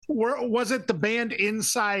Was it the band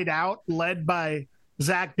Inside Out led by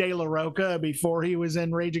Zach De La Rocha before he was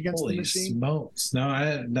in Rage Against the Machine? Smokes. No, I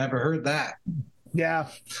had never heard that. Yeah.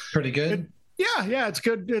 Pretty good. Yeah, it's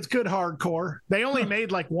good. It's good hardcore. They only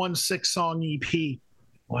made like one 6-song EP.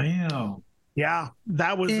 Wow. Yeah,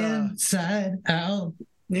 that was Inside Out.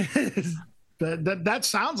 that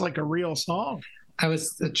sounds like a real song. I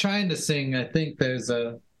was trying to sing. I think there's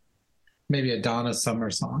maybe a Donna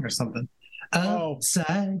Summer song or something.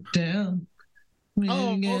 Upside down.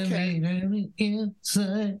 Oh, okay.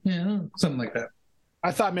 Inside out. Something like that.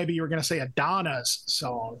 I thought maybe you were going to say a Donna's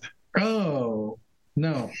song. Oh,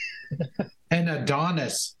 no. An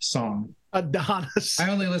Adonis song. Adonis. I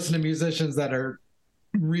only listen to musicians that are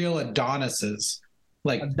real Adonises.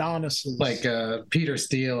 Like Adonises. Like Peter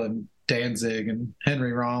Steele and Danzig and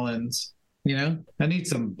Henry Rollins. You know? I need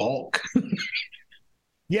some bulk.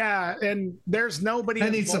 Yeah, and there's nobody. I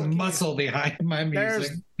need some muscle behind my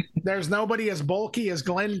music. There's nobody as bulky as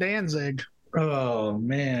Glenn Danzig. Oh,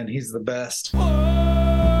 man, he's the best.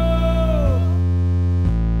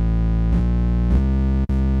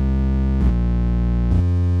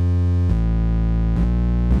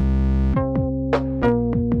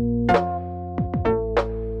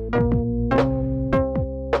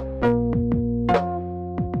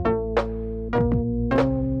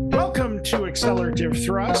 Accelerative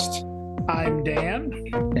Thrust. I'm Dan.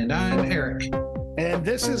 And I'm Eric. And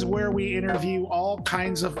this is where we interview all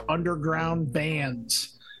kinds of underground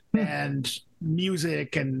bands and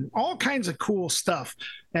music and all kinds of cool stuff.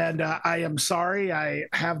 And I am sorry, I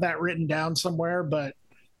have that written down somewhere, but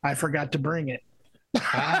I forgot to bring it.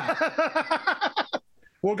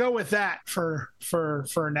 We'll go with that for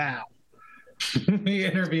now. We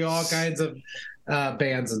interview all kinds of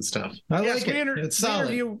bands and stuff. I like it. It's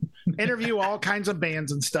solid. Interview all kinds of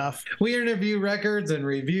bands and stuff. We interview records and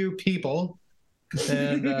review people.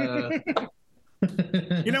 And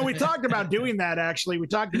we talked about doing that. Actually, we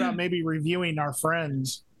talked about maybe reviewing our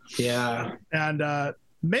friends. Yeah, and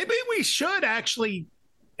maybe we should actually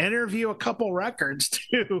interview a couple records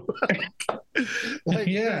too.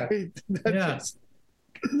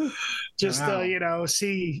 Just wow.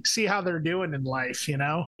 See how they're doing in life.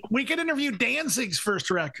 We could interview Danzig's first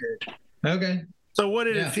record. Okay. So what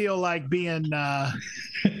did it feel like being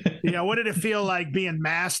what did it feel like being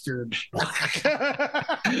mastered?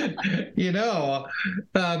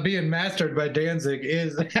 Being mastered by Danzig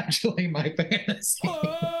is actually my fantasy.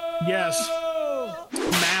 Yes.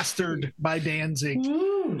 Mastered by Danzig.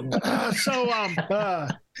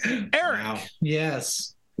 Eric. Wow.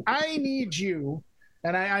 Yes. I need you,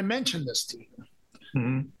 and I mentioned this to you.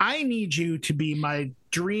 Mm-hmm. I need you to be my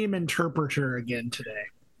dream interpreter again today.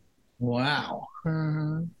 Wow.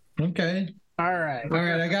 Mm-hmm. Okay. All right.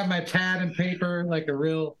 I got my pad and paper like a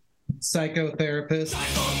real psychotherapist.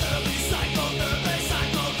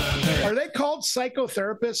 Are they called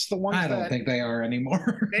psychotherapists? The ones I don't think they are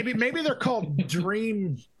anymore. maybe they're called the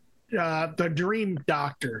dream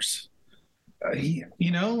doctors.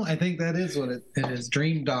 I think that is what it is.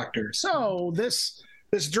 Dream doctors. So this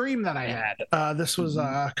dream that I had, this was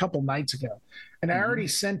a couple nights ago, and I already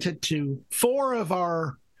sent it to 4 of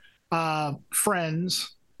our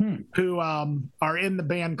friends who are in the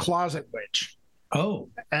band Closet Witch. Oh.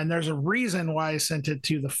 And there's a reason why I sent it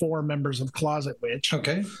to the 4 members of Closet Witch.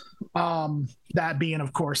 Okay. That being,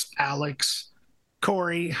 of course, Alex,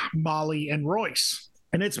 Corey, Molly, and Royce.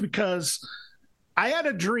 And it's because I had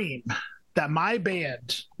a dream that my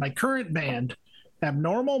band, my current band,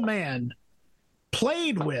 Abnormal Man,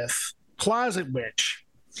 played with Closet Witch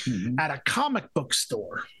at a comic book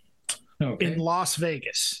store in Las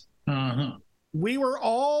Vegas. Uh-huh. We were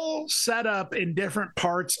all set up in different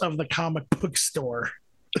parts of the comic book store.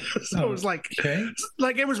 So it was like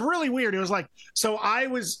it was really weird. It was like, so I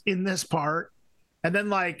was in this part, and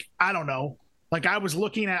then I don't know, I was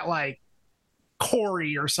looking at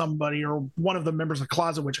Corey or somebody or one of the members of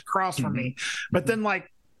Closet Witch across from me. But then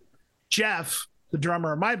Jeff, the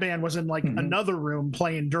drummer of my band, was in another room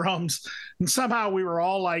playing drums, and somehow we were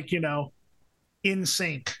all in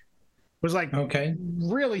sync. It was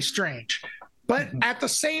really strange. But at the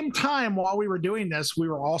same time, while we were doing this, we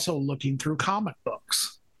were also looking through comic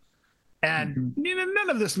books. And none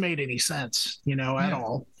of this made any sense, at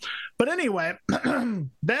all. But anyway,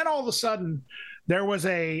 then all of a sudden, there was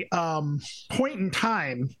a point in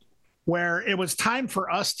time where it was time for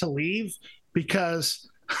us to leave because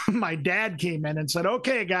my dad came in and said,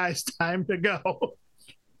 "Okay, guys, time to go."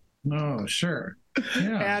 Oh, sure.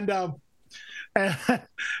 Yeah.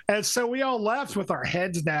 And so we all left with our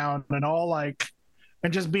heads down and all and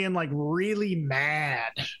just being really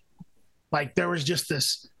mad. There was just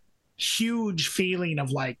this huge feeling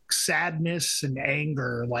of like sadness and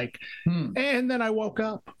anger, like, and then I woke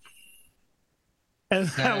up. And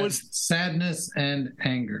that was sadness and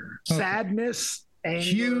anger. Sadness, anger.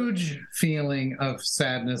 Huge feeling of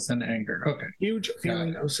sadness and anger. Okay. Huge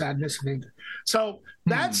feeling of sadness and anger. So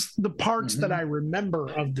that's the parts that I remember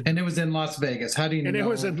of the. And it was in Las Vegas. How do you know? And it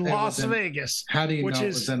was in Las Vegas. How do you know it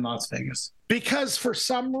was in Las Vegas? Because for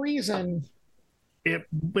some reason, it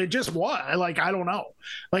just was like, I don't know.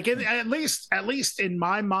 Like at least in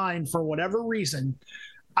my mind, for whatever reason,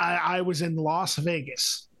 I was in Las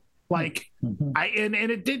Vegas. Like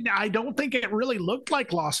it didn't. I don't think it really looked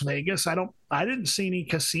like Las Vegas. I didn't see any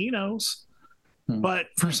casinos, but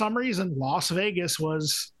for some reason, Las Vegas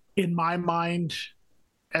was in my mind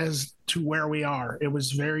as to where we are. It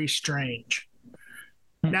was very strange.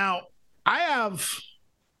 Now, I have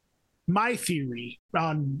my theory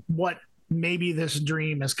on what maybe this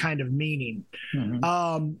dream is kind of meaning,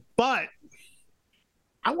 but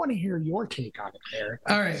I want to hear your take on it, Eric.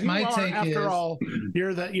 All right, my take is, after all,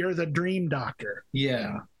 you're the dream doctor.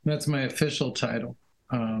 Yeah, that's my official title.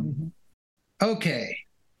 Okay,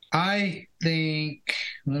 I think.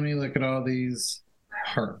 Let me look at all these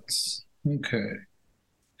hearts. Okay,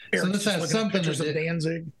 Eric's so this has something to do with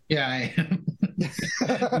Danzig. Yeah, I am.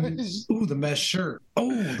 Ooh, the mesh shirt.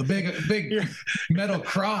 Oh, the big metal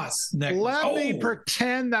cross necklace. Let me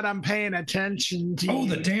pretend that I'm paying attention to you.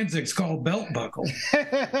 The Danzig skull belt buckle.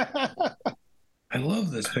 I love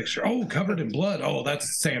this picture. Oh, covered in blood. Oh,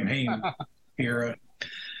 that's Sam Hain era.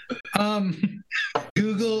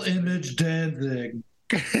 Google image Danzig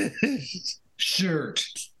shirt.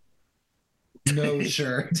 No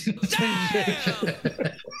shirt.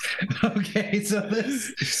 Okay, so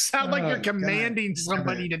this you sound like you're commanding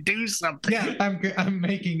somebody to do something. Yeah, I'm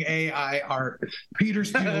making AI art. Peter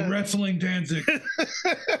Steele wrestling Danzig.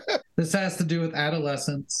 This has to do with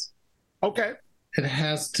adolescence. Okay. It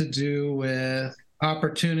has to do with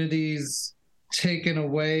opportunities taken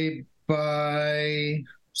away by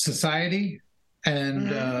society and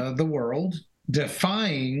the world,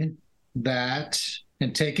 defying that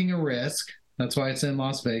and taking a risk. That's why it's in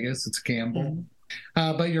Las Vegas. It's a gamble.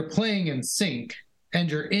 But you're playing in sync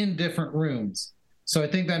and you're in different rooms. So I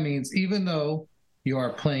think that means even though you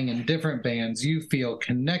are playing in different bands, you feel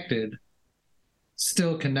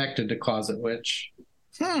still connected to Closet Witch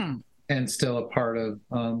and still a part of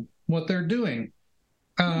what they're doing.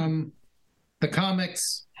 The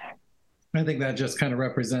comics, I think that just kind of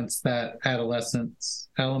represents that adolescence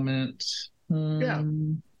element. Yeah.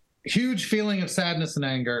 Huge feeling of sadness and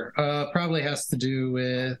anger. Probably has to do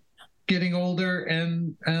with getting older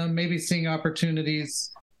and maybe seeing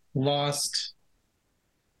opportunities lost.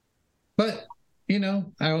 But,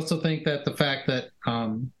 I also think that the fact that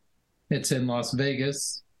it's in Las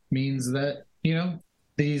Vegas means that,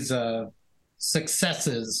 these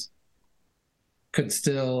successes could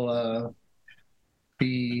still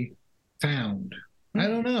be found. I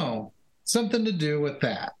don't know. Something to do with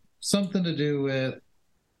that. Something to do with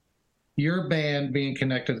your band being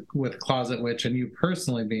connected with Closet Witch and you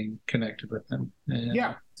personally being connected with them.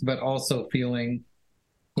 Yeah. But also feeling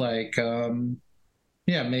like,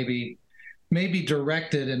 maybe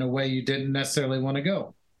directed in a way you didn't necessarily want to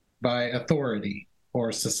go by authority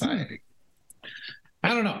or society. I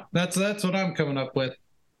don't know. That's what I'm coming up with.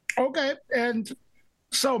 Okay. And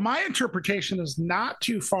so my interpretation is not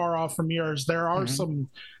too far off from yours. There are some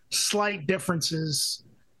slight differences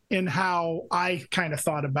in how I kind of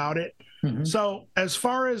thought about it. So as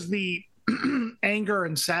far as the anger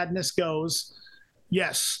and sadness goes,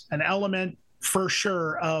 yes, an element for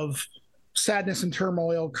sure of sadness and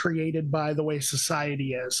turmoil created by the way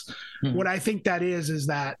society is. What I think that is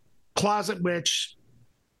that Closet Witch,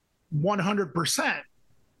 100%,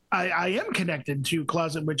 I am connected to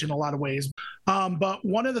Closet Witch in a lot of ways. But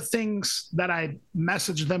one of the things that I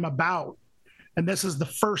messaged them about, and this is the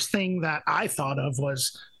first thing that I thought of,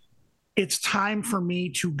 was it's time for me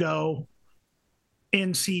to go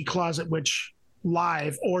and see Closet Witch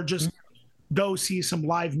live or just go see some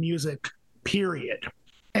live music, period.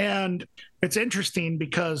 And it's interesting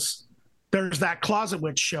because there's that Closet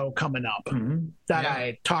Witch show coming up that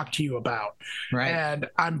I talked to you about. Right. And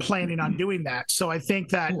I'm planning on doing that. So I think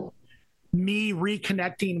that me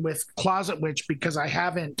reconnecting with Closet Witch, because I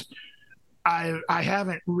haven't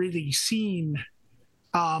really seen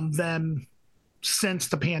them since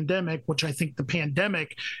the pandemic, which I think the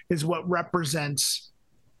pandemic is what represents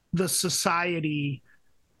the society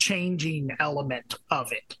changing element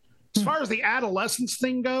of it. As far as the adolescence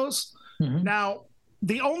thing goes, now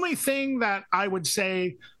the only thing that I would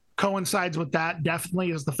say coincides with that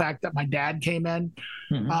definitely is the fact that my dad came in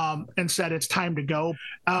and said it's time to go.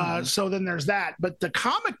 So then there's that. But the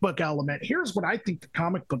comic book element, here's what I think the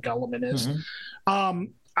comic book element is.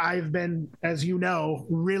 I've been, as you know,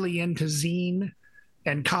 really into zine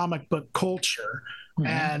and comic book culture.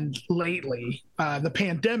 And lately, the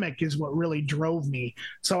pandemic is what really drove me.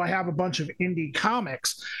 So I have a bunch of indie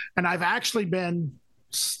comics, and I've actually been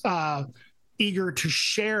eager to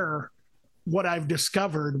share what I've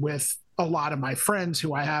discovered with a lot of my friends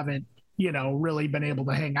who I haven't, really been able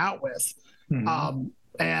to hang out with.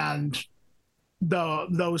 And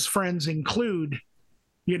those friends include,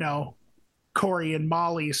 Corey and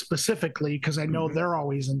Molly specifically, because I know they're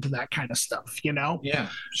always into that kind of stuff, Yeah,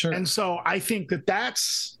 sure. And so I think that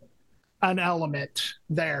that's an element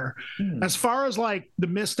there. As far as like the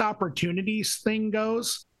missed opportunities thing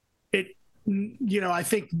goes, I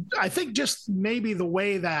think just maybe the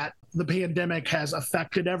way that the pandemic has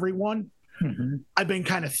affected everyone, I've been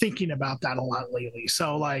kind of thinking about that a lot lately.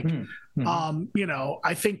 So like,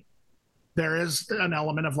 I think there is an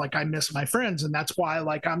element of like, I miss my friends. And that's why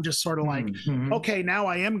like, I'm just sort of like, okay, now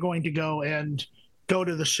I am going to go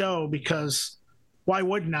to the show, because why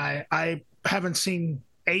wouldn't I? I haven't seen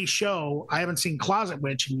a show. I haven't seen Closet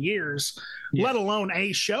Witch in years, let alone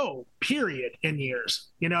a show, period, in years.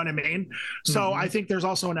 You know what I mean? So I think there's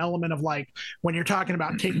also an element of like, when you're talking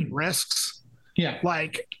about taking risks,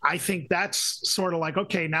 like, I think that's sort of like,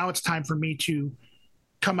 okay, now it's time for me to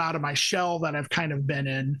come out of my shell that I've kind of been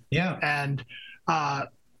in. And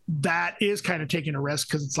that is kind of taking a risk,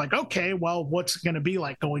 because it's like, okay, well, what's it going to be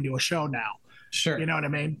like going to a show now? Sure. You know what I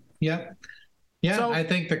mean? Yeah. So, I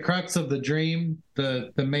think the crux of the dream,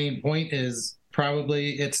 the main point is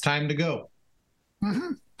probably it's time to go.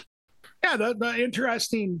 Yeah, the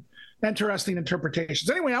interesting interpretations.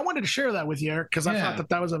 Anyway, I wanted to share that with you because I thought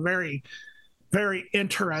that was a very, very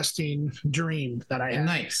interesting dream that I had.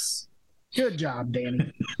 Nice. Good job,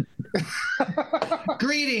 Danny.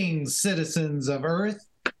 Greetings, citizens of Earth.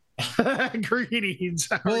 Greetings.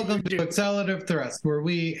 Welcome to Accelerative Thrust, where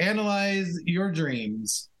we analyze your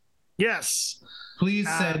dreams. Yes. Please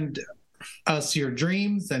send us your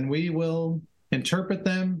dreams, and we will interpret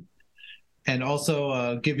them and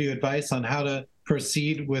also give you advice on how to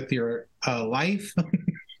proceed with your life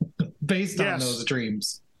based on those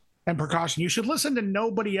dreams. And precaution. You should listen to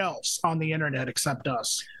nobody else on the internet except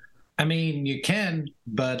us. I mean, you can,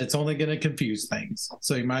 but it's only going to confuse things.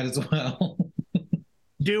 So you might as well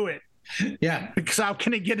do it. Yeah. Because how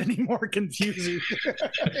can it get any more confusing?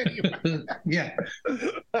 Yeah.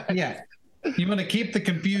 You want to keep the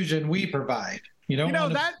confusion we provide. You don't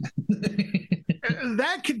that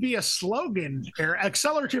that could be a slogan or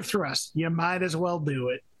accelerative thrust. You might as well do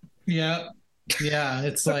it. Yeah. Yeah.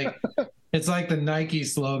 It's like the Nike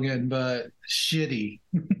slogan, but shitty.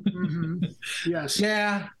 Yes.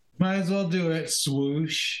 Yeah. Might as well do it.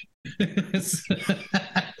 Swoosh. I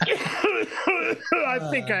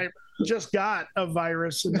think I just got a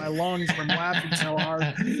virus in my lungs from laughing so hard.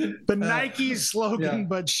 The Nike slogan,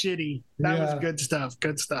 but shitty. That was good stuff.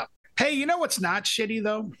 Good stuff. Hey, you know what's not shitty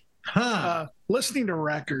though? Listening to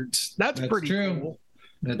records. That's pretty cool.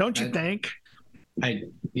 Don't you think? I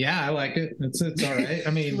like it. It's all right.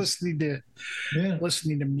 I mean, listening to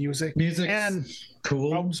music. Music and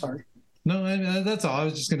cool. Oh, I'm sorry. No, that's all. I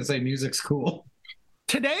was just going to say music's cool.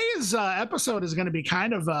 Today's episode is going to be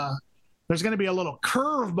kind of there's going to be a little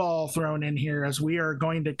curveball thrown in here, as we are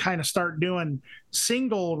going to kind of start doing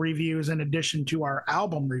single reviews in addition to our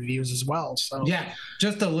album reviews as well. So yeah,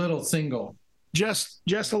 just a little single. Just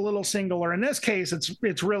a little single, or in this case,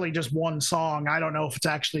 it's really just one song. I don't know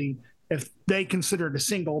if they consider it a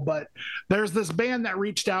single, but there's this band that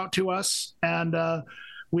reached out to us, and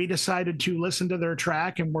we decided to listen to their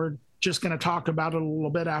track, and we're just going to talk about it a little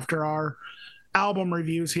bit after our album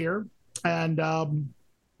reviews here. And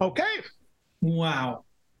okay. Wow.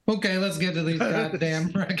 Okay, let's get to these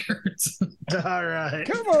goddamn records. All right.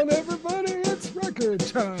 Come on, everybody. It's record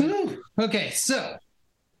time. Okay, so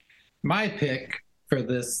my pick for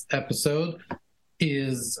this episode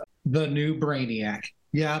is The New Brainiac.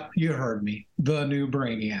 Yeah, you heard me. The New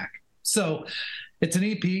Brainiac. So it's an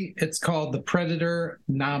EP. It's called The Predator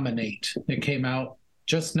Nominate. It came out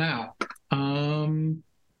just now,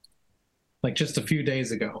 like just a few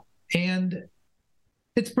days ago. And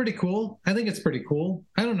it's pretty cool. I think it's pretty cool.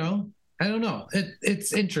 I don't know.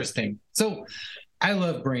 It's interesting. So I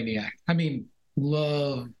love Brainiac. I mean,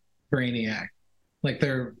 love Brainiac. Like,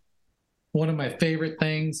 they're one of my favorite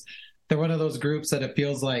things. They're one of those groups that it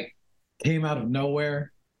feels like came out of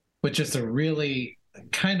nowhere with just a really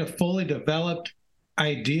kind of fully developed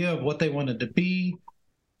idea of what they wanted to be.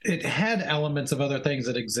 it had elements of other things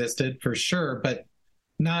that existed for sure, but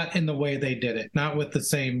not in the way they did it, not with the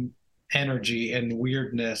same energy and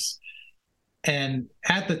weirdness. And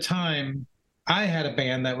at the time, I had a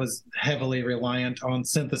band that was heavily reliant on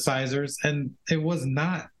synthesizers, and it was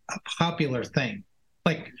not a popular thing.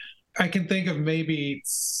 Like, I can think of maybe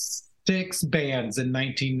 6 bands in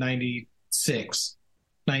 1996,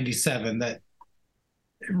 97 that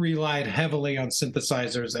relied heavily on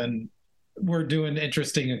synthesizers and were doing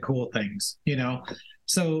interesting and cool things, you know?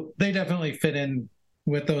 So they definitely fit in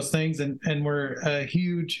with those things and were a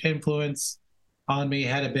huge influence on me,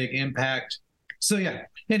 had a big impact. So yeah,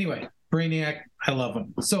 anyway, Brainiac, I love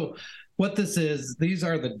them. So what this is, these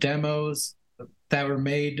are the demos that were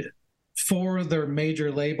made for their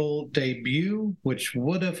major label debut, which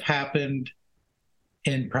would have happened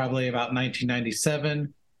in probably about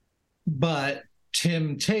 1997. But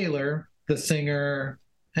Tim Taylor, the singer,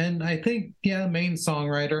 and I think, main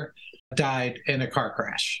songwriter, died in a car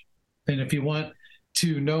crash. And if you want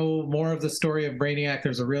to know more of the story of Brainiac,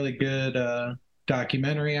 there's a really good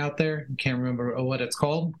documentary out there. I can't remember what it's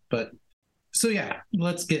called, but so yeah,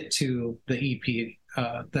 let's get to the EP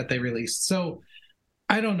that they released. So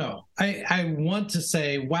I don't know. I want to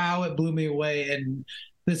say, wow, it blew me away, and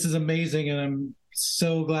this is amazing, and I'm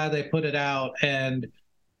so glad they put it out, and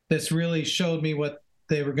this really showed me what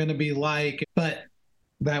they were going to be like, but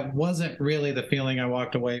that wasn't really the feeling I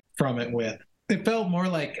walked away from it with. It felt more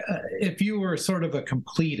like if you were sort of a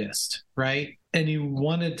completist, right? And you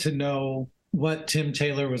wanted to know what Tim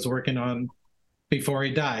Taylor was working on before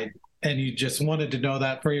he died, and you just wanted to know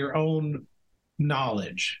that for your own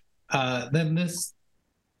knowledge, then this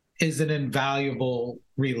is an invaluable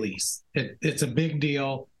release. It's a big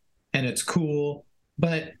deal, and it's cool.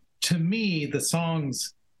 But to me, the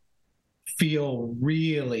songs feel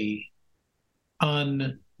really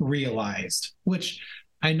unrealized, which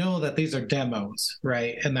I know that these are demos,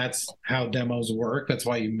 right? And that's how demos work. That's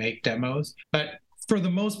why you make demos. But for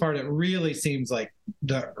the most part, it really seems like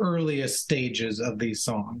the earliest stages of these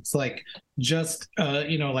songs, like just,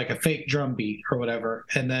 like a fake drum beat or whatever.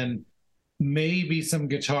 And then maybe some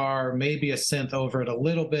guitar, maybe a synth over it a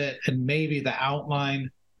little bit, and maybe the outline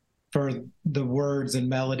for the words and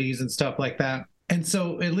melodies and stuff like that. And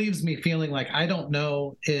so it leaves me feeling like I don't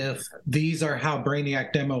know if these are how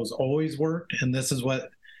Brainiac demos always worked, and this is what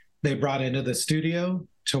they brought into the studio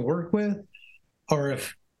to work with, or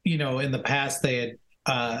if, in the past they had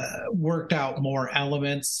worked out more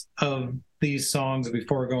elements of these songs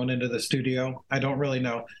before going into the studio. I don't really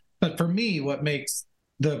know. But for me, what makes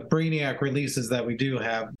the Brainiac releases that we do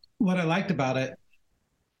have, what I liked about it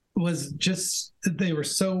was just they were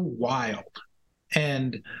so wild.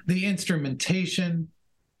 And the instrumentation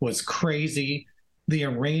was crazy. The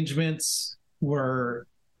arrangements were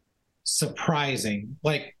surprising.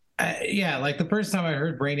 Like the first time I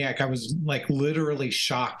heard Brainiac, I was like literally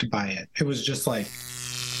shocked by it. It was just like,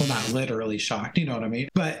 well, not literally shocked, you know what I mean?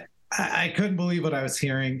 But I couldn't believe what I was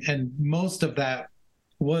hearing. And most of that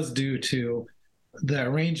was due to the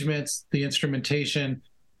arrangements, the instrumentation,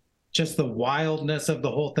 just the wildness of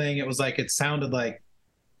the whole thing. It was like, it sounded like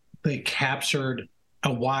they captured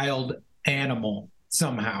a wild animal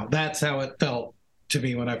somehow. That's how it felt to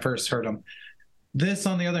me when I first heard them. This,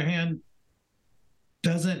 on the other hand,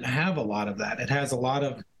 doesn't have a lot of that. It has a lot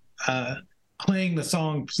of playing the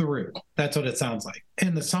song through. That's what it sounds like.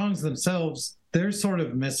 And the songs themselves, they're sort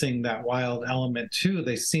of missing that wild element too.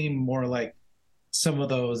 They seem more like some of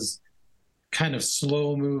those kind of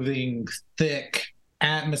slow-moving, thick,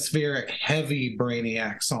 atmospheric, heavy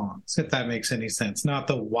Brainiac songs, if that makes any sense. Not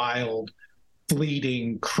the wild,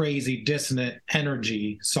 fleeting, crazy, dissonant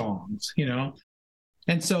energy songs,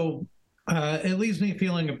 And so it leaves me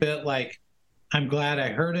feeling a bit like, I'm glad I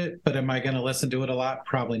heard it, but am I going to listen to it a lot?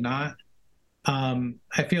 Probably not.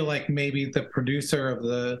 I feel like maybe the producer of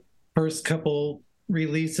the first couple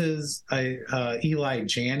releases, Eli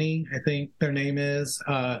Janney, I think their name is,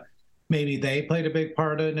 maybe they played a big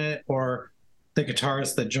part in it, or the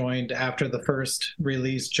guitarist that joined after the first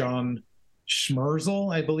release, John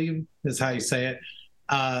Schmerzel, I believe is how you say it,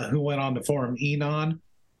 who went on to form Enon.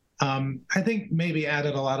 I think maybe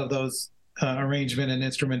added a lot of those arrangement and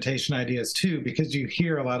instrumentation ideas too, because you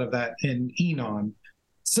hear a lot of that in Enon.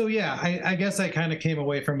 So yeah, I guess I kind of came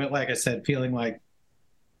away from it, like I said, feeling like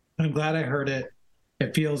I'm glad I heard it.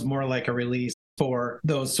 It feels more like a release for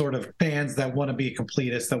those sort of fans that want to be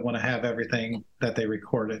completists, that want to have everything that they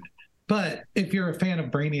recorded. But if you're a fan of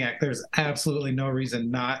Brainiac, there's absolutely no reason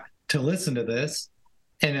not to listen to this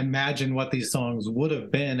and imagine what these songs would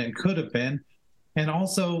have been and could have been. And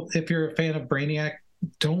also, if you're a fan of Brainiac,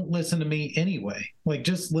 don't listen to me anyway. Like,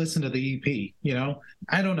 just listen to the EP, you know?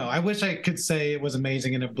 I don't know. I wish I could say it was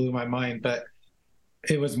amazing and it blew my mind, but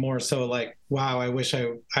it was more so like, wow, I wish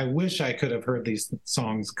I could have heard these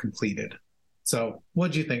songs completed. So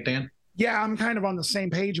what'd you think, Dan? Yeah, I'm kind of on the same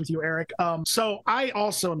page with you, Eric. So I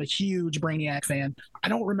also am a huge Brainiac fan. I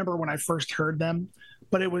don't remember when I first heard them,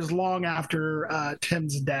 but it was long after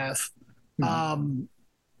Tim's death,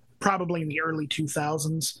 probably in the early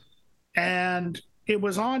 2000s. And it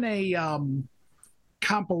was on a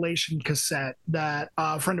compilation cassette that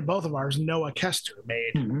a friend of both of ours, Noah Kester,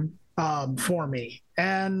 made for me.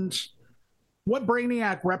 And what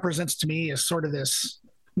Brainiac represents to me is sort of this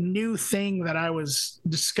new thing that I was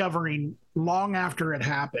discovering long after it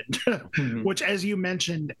happened, which, as you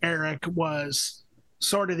mentioned, Eric, was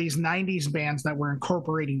sort of these 90s bands that were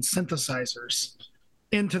incorporating synthesizers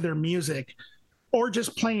into their music, or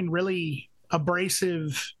just playing really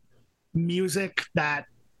abrasive music that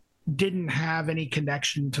didn't have any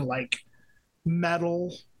connection to like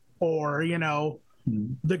metal, or, you know,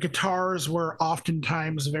 the guitars were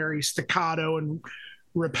oftentimes very staccato and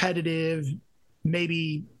repetitive,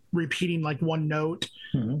 maybe repeating like one note.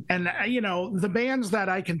 And, you know, the bands that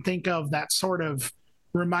I can think of that sort of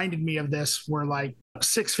reminded me of this were like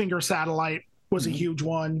Six Finger Satellite was a huge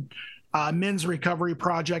one, Men's Recovery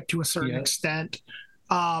Project to a certain extent.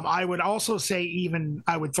 I would also say even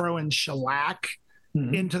I would throw in Shellac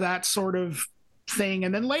into that sort of thing.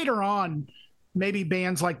 And then later on, maybe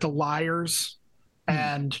bands like The Liars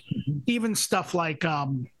and even stuff like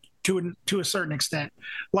to a certain extent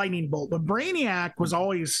Lightning Bolt. But Brainiac was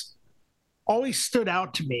always stood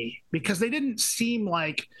out to me because they didn't seem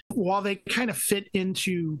like, while they kind of fit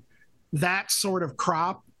into that sort of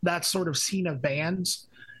crop, that sort of scene of bands,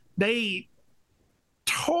 they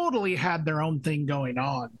totally had their own thing going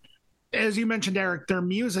on. As you mentioned, Eric, their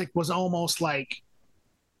music was almost like,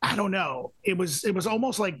 I don't know, it was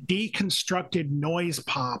almost like deconstructed noise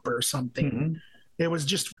pop or something. It was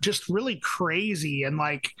just really crazy. And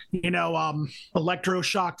like, you know,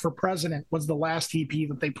 Electroshock for President was the last EP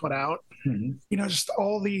that they put out. You know, just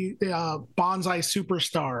all the Bonsai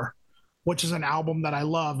Superstar, which is an album that I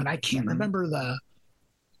love. And I can't remember the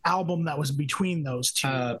album that was between those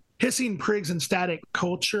two. Hissing Prigs and Static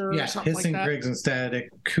Culture. Yeah, or something Hissing like that. Prigs and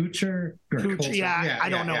Static Culture. Yeah, I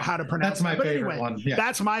don't know how to pronounce That's my but favorite anyway, one. Yeah.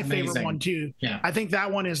 That's my favorite one too. Yeah. I think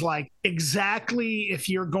that one is like exactly, if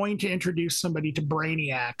you're going to introduce somebody to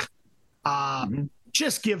Brainiac,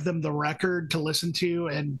 just give them the record to listen to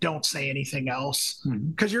and don't say anything else,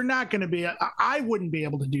 because you're not going to be, I wouldn't be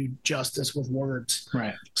able to do justice with words.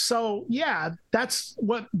 Right. So yeah, that's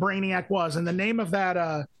what Brainiac was. And the name of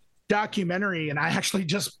that documentary, and I actually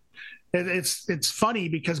just, it's funny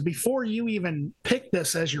because before you even picked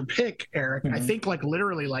this as your pick, Eric, I think like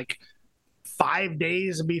literally like 5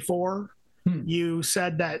 days before you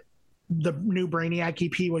said that the new Brainiac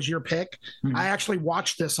EP was your pick, I actually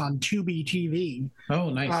watched this on Tubi TV. Oh,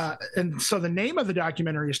 nice. And so the name of the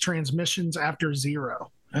documentary is Transmissions After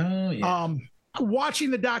Zero. Oh, yeah.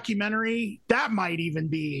 Watching the documentary, that might even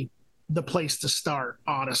be the place to start,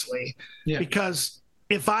 honestly. Yeah. Because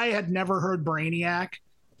if I had never heard Brainiac,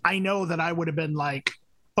 I know that I would have been like,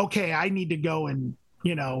 okay, I need to go and,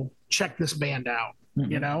 you know, check this band out.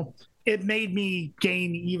 You know, it made me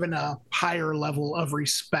gain even a higher level of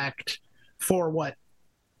respect for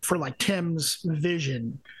like Tim's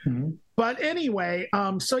vision. But anyway,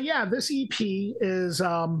 so yeah, this EP is,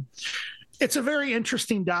 it's a very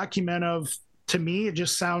interesting document of, to me, it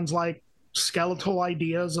just sounds like skeletal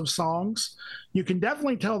ideas of songs. You can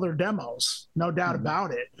definitely tell they're demos, no doubt about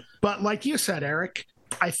it. But like you said, Eric,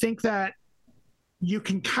 I think that you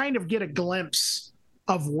can kind of get a glimpse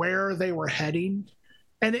of where they were heading.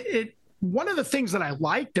 And it one of the things that I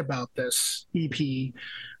liked about this EP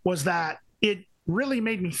was that it really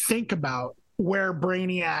made me think about where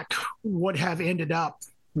Brainiac would have ended up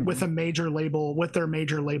with a major label, with their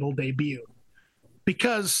major label debut.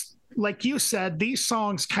 Because like you said, these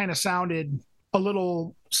songs kind of sounded a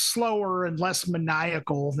little slower and less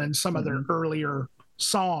maniacal than some of their earlier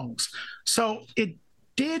songs. So it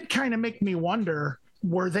did kind of make me wonder,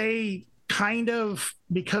 were they kind of,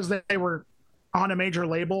 because they were on a major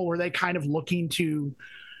label, were they kind of looking to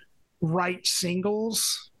write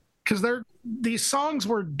singles? Because these songs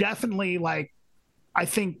were definitely like, I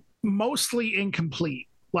think mostly incomplete.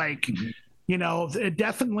 Like, you know, it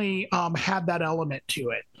definitely had that element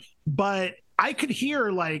to it. But I could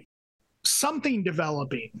hear like something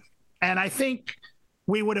developing. And I think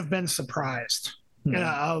we would have been surprised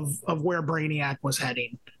of where Brainiac was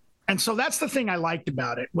heading. And so that's the thing I liked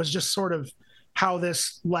about it, was just sort of how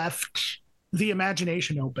this left the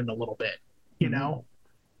imagination open a little bit, you know?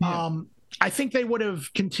 I think they would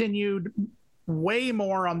have continued way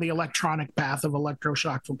more on the electronic path of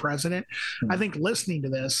Electroshock for President. I think listening to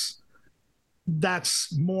this,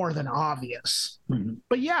 that's more than obvious.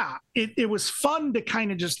 But yeah, it was fun to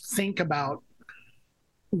kind of just think about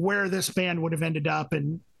where this band would have ended up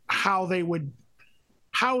and how they would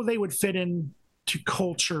fit in to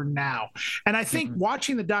culture now. And I think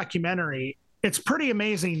watching the documentary, it's pretty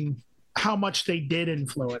amazing how much they did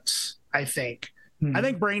influence, I think. I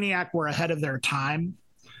think Brainiac were ahead of their time.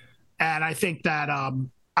 And I think that,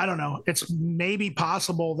 I don't know, it's maybe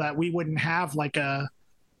possible that we wouldn't have like an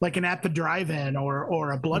At the Drive-In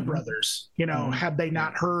or a Blood Brothers, had they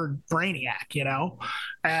not heard Brainiac,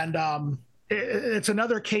 and it's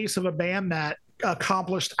another case of a band that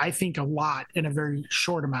accomplished, I think, a lot in a very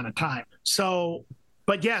short amount of time. So,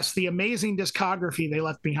 but yes, the amazing discography they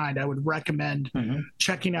left behind, I would recommend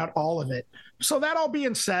checking out all of it. So that all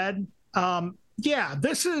being said, I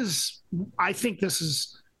think this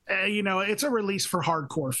is, it's a release for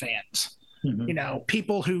hardcore fans,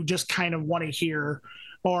 people who just kind of want to hear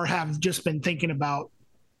or have just been thinking about,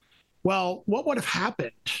 well, what would have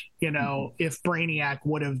happened, if Brainiac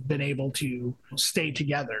would have been able to stay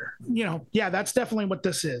together? That's definitely what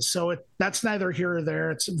this is. So that's neither here or there.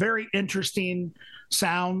 It's very interesting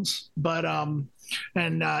sounds, but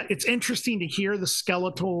it's interesting to hear the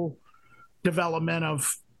skeletal development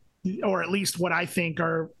of, or at least what I think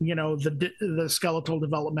are, the skeletal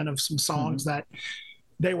development of some songs that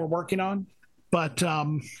they were working on. But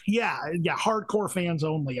hardcore fans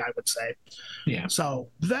only, I would say. Yeah. So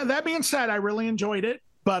that being said, I really enjoyed it,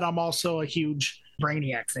 but I'm also a huge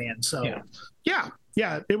Brainiac fan. So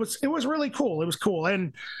it was really cool. It was cool.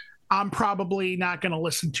 And I'm probably not going to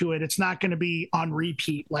listen to it. It's not going to be on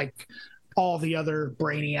repeat like all the other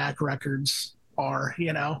Brainiac records are,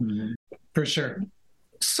 For sure.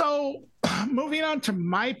 So moving on to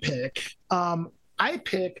my pick, I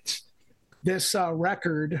picked this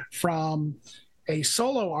record from a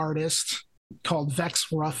solo artist called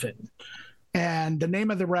Vex Ruffin. And the name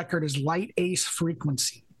of the record is Light Ace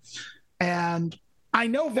Frequency. And I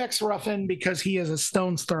know Vex Ruffin because he is a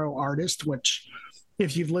Stone's Throw artist, which,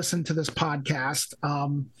 if you've listened to this podcast,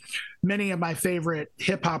 many of my favorite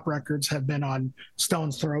hip hop records have been on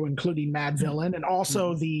Stone's Throw, including Mad Villain, and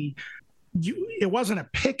also it wasn't a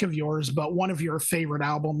pick of yours, but one of your favorite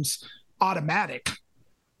albums, Automatic,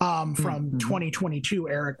 from 2022.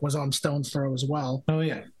 Eric was on Stone's Throw as well. Oh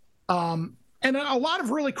yeah. And a lot of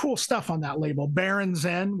really cool stuff on that label. Baron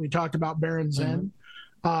Zen, we talked about Baron Zen.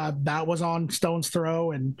 That was on Stone's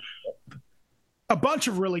Throw, and a bunch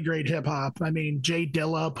of really great hip hop. I mean, Jay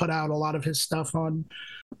Dilla put out a lot of his stuff on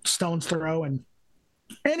Stone's Throw. And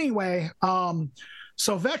anyway,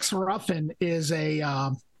 so Vex Ruffin is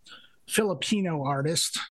a Filipino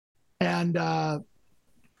artist, and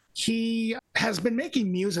he has been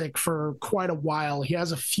making music for quite a while. He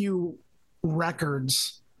has a few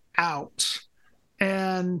records out,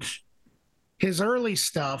 and his early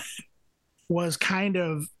stuff was kind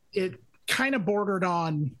of bordered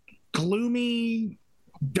on gloomy,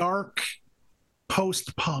 dark,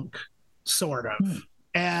 post-punk sort of.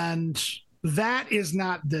 And that is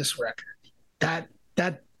not this record. That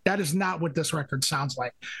is not what this record sounds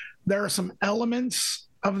like. There are some elements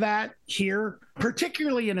of that here,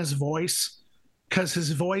 particularly in his voice, because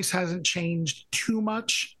his voice hasn't changed too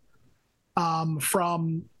much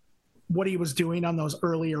from what he was doing on those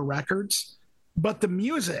earlier records. But the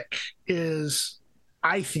music is,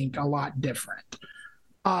 I think, a lot different.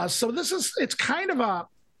 So it's kind of a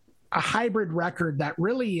hybrid record that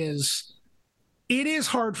really is, it is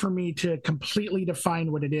hard for me to completely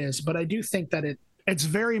define what it is, but I do think that it's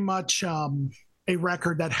very much a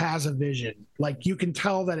record that has a vision. Like, you can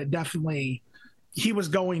tell that he was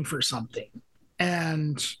going for something.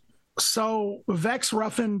 And so Vex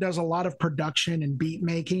Ruffin does a lot of production and beat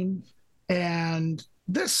making. And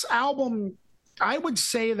this album, I would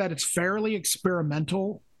say that it's fairly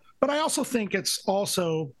experimental, but I also think it's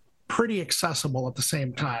also pretty accessible at the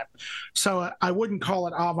same time. So I wouldn't call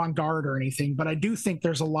it avant-garde or anything, but I do think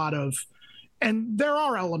there's a lot of, and there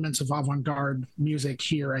are elements of avant-garde music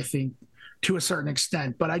here, I think, to a certain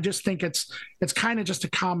extent, but I just think it's kind of just a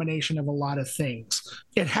combination of a lot of things.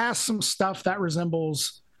 It has some stuff that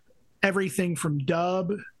resembles everything from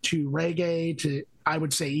dub to reggae to, I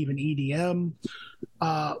would say, even EDM.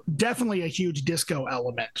 Definitely a huge disco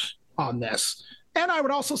element on this. And I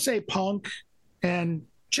would also say punk and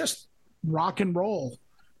just rock and roll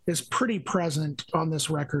is pretty present on this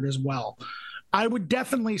record as well. I would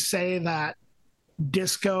definitely say that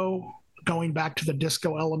disco, going back to the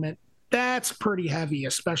disco element, that's pretty heavy,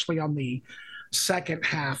 especially on the second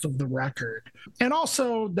half of the record. And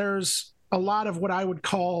also there's a lot of what I would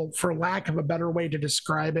call, for lack of a better way to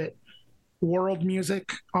describe it, world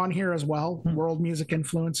music on here as well. World music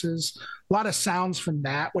influences, a lot of sounds from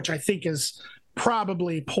that, which I think is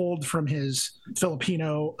probably pulled from his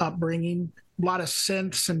Filipino upbringing. A lot of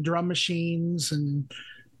synths and drum machines and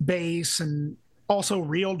bass, and also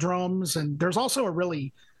real drums. And there's also a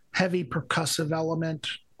really heavy percussive element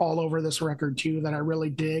all over this record too that I really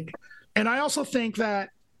dig. And I also think that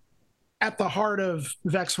at the heart of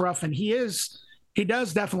Vex Ruffin, he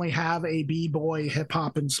does definitely have a b-boy hip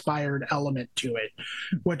hop inspired element to it,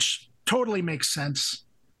 which totally makes sense,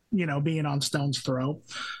 you know, being on Stone's Throw.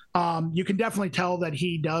 You can definitely tell that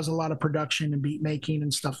he does a lot of production and beat making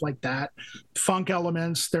and stuff like that. Funk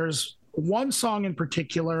elements. There's one song in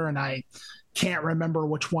particular, and I can't remember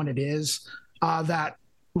which one it is, that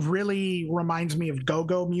really reminds me of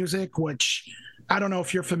go-go music, which I don't know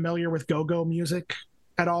if you're familiar with go-go music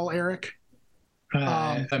at all, Eric.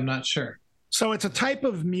 I'm not sure. So it's a type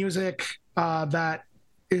of music that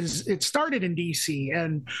it started in DC.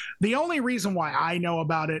 And the only reason why I know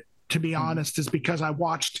about it, to be honest, is because I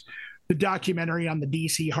watched the documentary on the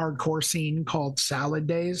DC hardcore scene called Salad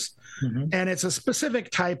Days. And it's a specific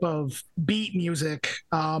type of beat music,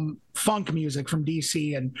 funk music from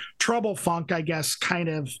DC, and Trouble Funk, I guess, kind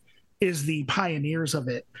of is the pioneers of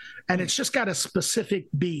it. And it's just got a specific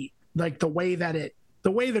beat, like the way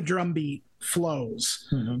the drum beat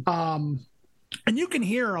flows. And you can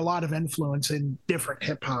hear a lot of influence in different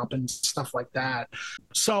hip hop and stuff like that.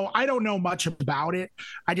 So I don't know much about it.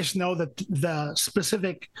 I just know that the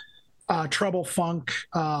specific Trouble Funk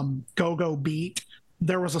go-go beat,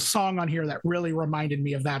 there was a song on here that really reminded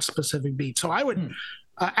me of that specific beat. So I would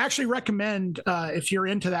actually recommend, if you're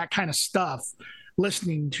into that kind of stuff,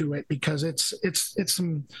 listening to it, because it's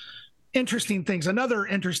some interesting things. Another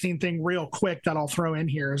interesting thing real quick that I'll throw in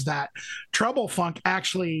here is that Trouble Funk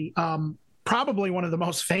actually, probably one of the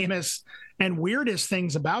most famous and weirdest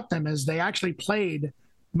things about them is they actually played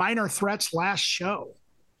Minor Threat's last show.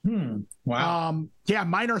 Wow. Yeah,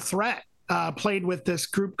 Minor Threat played with this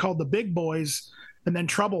group called the Big Boys, and then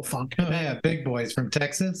Trouble Funk. Oh, yeah, Big Boys from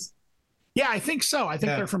Texas? Yeah, I think so. I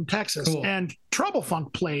think they're from Texas. Cool. And Trouble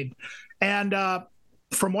Funk played. And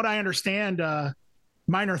from what I understand,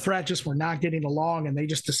 Minor Threat just were not getting along, and they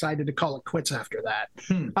just decided to call it quits after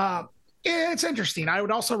that. It's interesting. I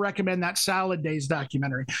would also recommend that Salad Days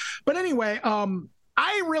documentary. But anyway,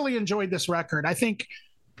 I really enjoyed this record. I think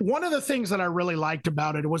one of the things that I really liked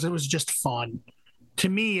about it was just fun. To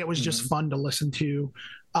me, it was just fun to listen to.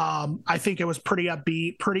 I think it was pretty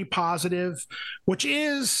upbeat, pretty positive, which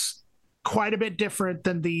is quite a bit different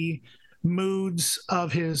than the moods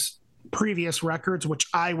of his previous records, which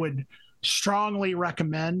I would strongly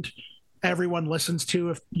recommend everyone listens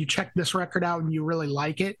to. If you check this record out and you really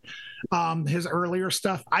like it, his earlier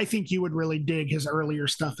stuff, I think you would really dig his earlier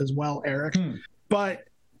stuff as well, Eric. But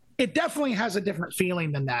it definitely has a different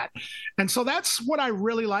feeling than that. And so that's what I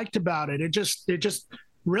really liked about it. It just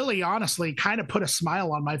really honestly kind of put a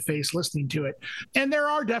smile on my face listening to it. And there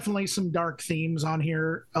are definitely some dark themes on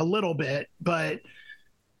here a little bit, but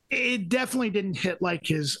it definitely didn't hit like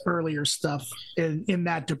his earlier stuff in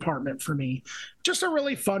that department for me. Just a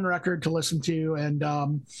really fun record to listen to.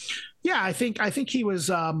 And yeah, I think he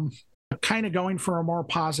was kind of going for a more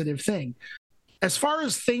positive thing. As far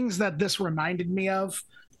as things that this reminded me of,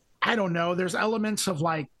 I don't know. There's elements of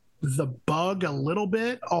like The Bug a little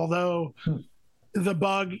bit, although The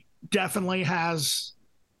Bug definitely has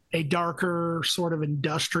a darker sort of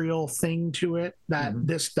industrial thing to it that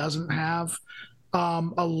this doesn't have.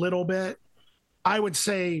 A little bit, I would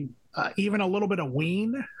say, even a little bit of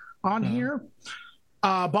Ween on here.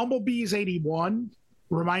 Bumblebees 81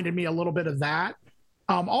 reminded me a little bit of that.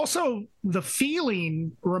 Also, The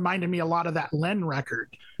Feeling reminded me a lot of that Len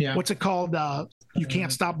record. Yeah. What's it called? You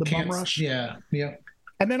Can't Stop the Bum Rush. Yeah.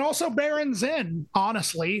 And then also Baron Zinn,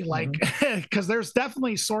 honestly, like, because there's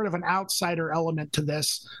definitely sort of an outsider element to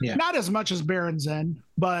this. Yeah. Not as much as Baron Zinn,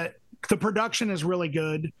 but the production is really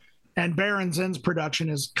good. And Baron Zinn's production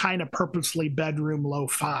is kind of purposely bedroom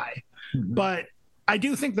lo-fi. But I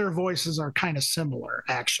do think their voices are kind of similar,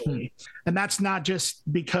 actually. And that's not just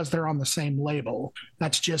because they're on the same label.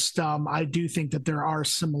 That's just, I do think that there are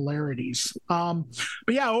similarities. But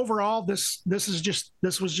yeah, overall, this was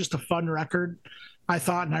just a fun record, I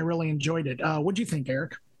thought, and I really enjoyed it. What'd you think,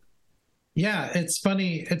 Eric? Yeah, it's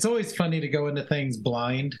funny. It's always funny to go into things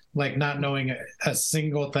blind, like not knowing a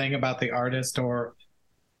single thing about the artist or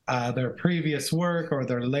their previous work or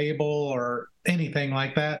their label or anything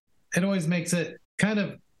like that. It always makes it kind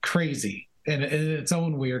of crazy in its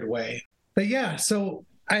own weird way. But yeah, so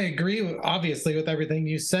I agree, obviously, with everything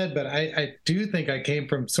you said, but I do think I came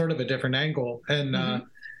from sort of a different angle. And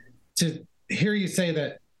to hear you say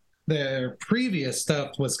that their previous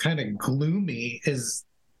stuff was kind of gloomy is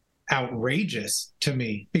outrageous to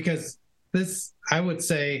me, because this, I would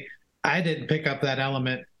say, I didn't pick up that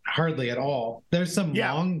element hardly at all. There's some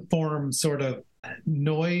long form sort of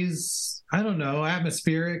noise, I don't know,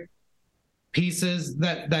 atmospheric pieces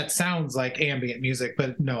that sounds like ambient music,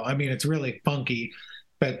 but no, I mean, it's really funky.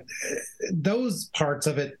 But those parts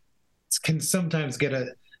of it can sometimes get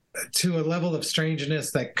to a level of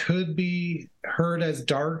strangeness that could be heard as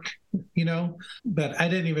dark, but I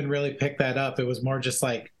didn't even really pick that up. It was more just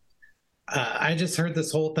like, I just heard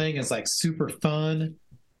this whole thing as like super fun,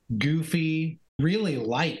 goofy, really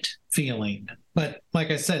light feeling, but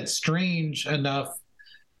like I said, strange enough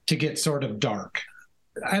to get sort of dark.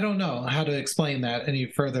 I don't know how to explain that any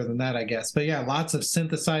further than that, I guess. But yeah, lots of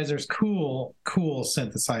synthesizers, cool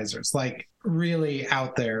synthesizers, like really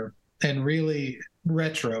out there and really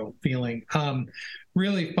retro feeling.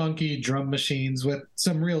 Really funky drum machines with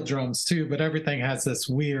some real drums too, but everything has this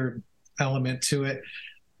weird element to it.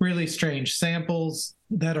 Really strange samples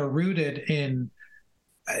that are rooted in,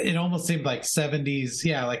 it almost seemed like 70s,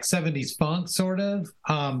 like 70s funk sort of,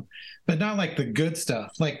 but not like the good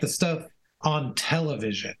stuff, like the stuff on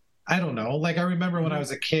television. I don't know. Like I remember when I was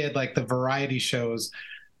a kid, like the variety shows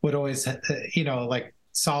would always, like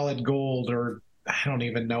Solid Gold, or I don't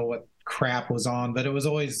even know what crap was on, but it was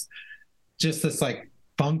always just this like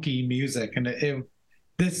funky music. And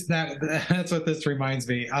that's what this reminds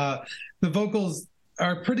me. The vocals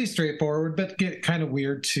are pretty straightforward, but get kind of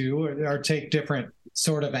weird too, or take different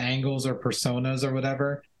sort of angles or personas or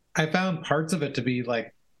whatever. I found parts of it to be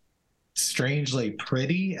like strangely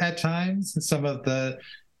pretty at times, some of the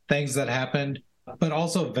things that happened, but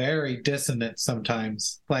also very dissonant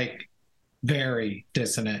sometimes, like very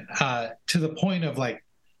dissonant, to the point of like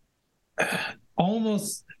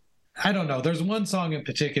almost, I don't know. There's one song in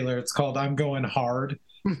particular, it's called I'm Going Hard,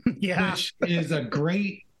 which is a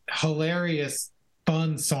great, hilarious,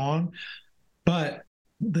 fun song, but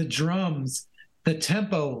the drums, the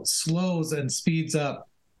tempo slows and speeds up,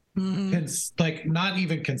 like not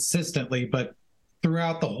even consistently, but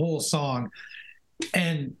throughout the whole song.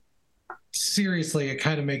 And seriously, it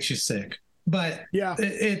kind of makes you sick, but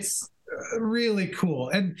it's really cool.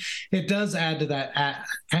 And it does add to that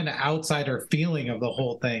kind of outsider feeling of the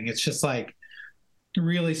whole thing. It's just like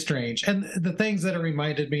really strange. And the things that it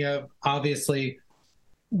reminded me of, obviously,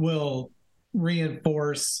 will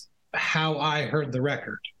reinforce how I heard the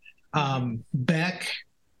record. Beck,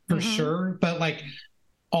 for sure, but like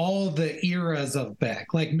all the eras of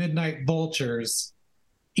Beck, like Midnight Vultures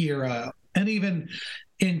era, and even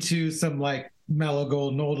into some like Mellow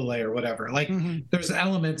Gold Nodelay or whatever. Like there's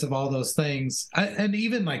elements of all those things, and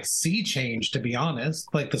even like Sea Change, to be honest,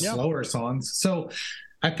 like the slower songs. So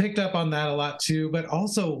I picked up on that a lot too, but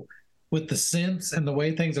also with the synths and the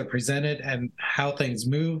way things are presented and how things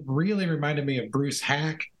move really reminded me of Bruce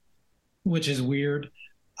Hack, which is weird.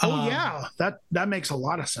 That makes a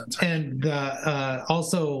lot of sense. And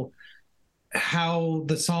also how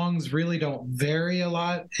the songs really don't vary a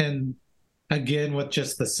lot. And again, with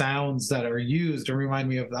just the sounds that are used, to remind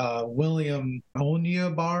me of William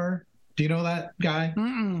Onyeabor. Do you know that guy?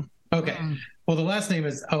 Okay. Well, the last name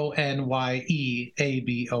is Onyeabor.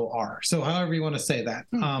 So however you want to say that.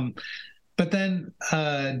 But then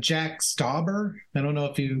Jack Stauber, I don't know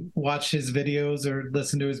if you watch his videos or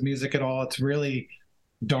listen to his music at all. It's really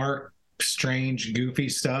dark, strange, goofy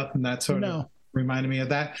stuff, and that sort of reminded me of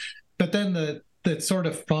that. But then the sort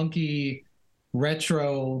of funky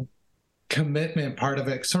retro commitment part of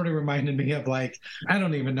it sort of reminded me of, like, I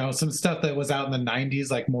don't even know, some stuff that was out in the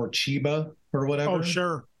 90s, like more Chiba or whatever. Oh,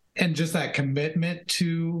 sure. And just that commitment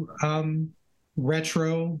to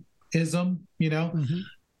retroism,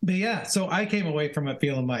 But yeah, so I came away from it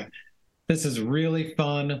feeling like this is really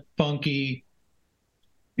fun, funky,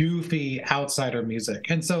 goofy outsider music.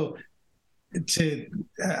 And so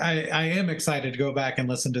I am excited to go back and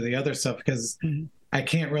listen to the other stuff, because I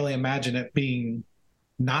can't really imagine it being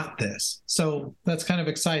not this. So that's kind of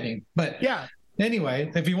exciting. But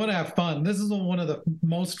anyway, if you want to have fun, this is one of the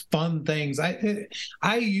most fun things.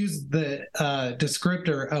 I use the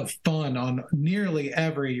descriptor of fun on nearly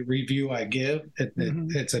every review I give.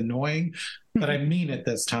 It's annoying, but I mean it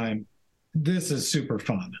this time. This is super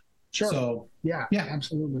fun. Sure. So yeah,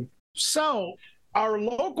 absolutely. So our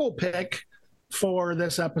local pick for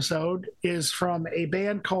this episode is from a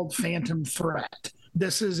band called Phantom Threat.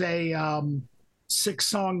 This is a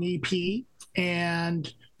 6-song EP,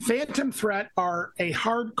 and Phantom Threat are a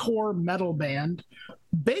hardcore metal band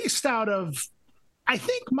based out of I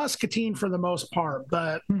think Muscatine for the most part,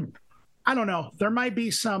 but I don't know. There might be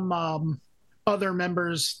some other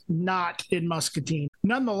members not in Muscatine.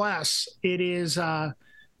 Nonetheless, it is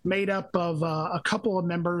made up of a couple of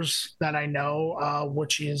members that I know,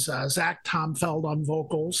 which is Zach Tomfeld on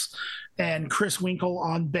vocals and Chris Winkle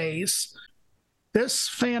on bass. This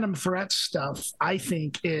Phantom Threat stuff, I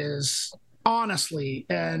think, is honestly,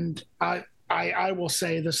 and I will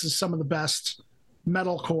say this is some of the best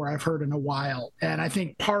metalcore I've heard in a while. And I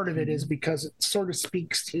think part of it is because it sort of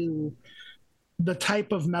speaks to the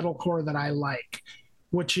type of metalcore that I like,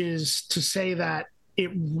 which is to say that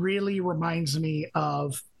it really reminds me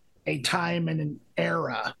of a time and an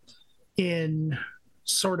era in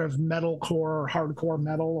sort of metalcore or hardcore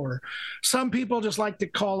metal, or some people just like to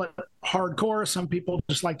call it hardcore. Some people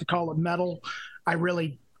just like to call it metal.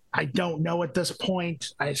 I don't know at this point.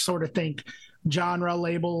 I sort of think genre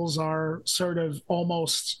labels are sort of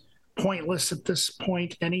almost pointless at this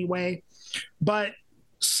point anyway. But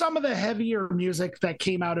some of the heavier music that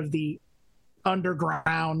came out of the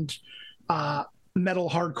underground metal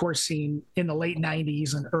hardcore scene in the late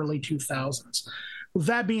 90s and early 2000s.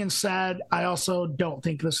 That being said, I also don't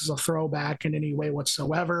think this is a throwback in any way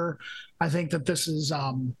whatsoever. I think that this is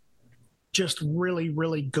just really,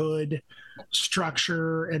 really good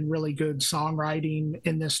structure and really good songwriting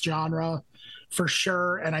in this genre for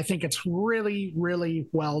sure. And I think it's really, really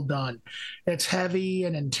well done. It's heavy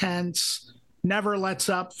and intense, never lets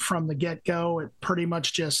up from the get-go. It pretty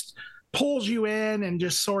much just pulls you in and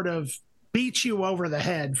just sort of beats you over the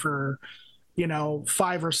head for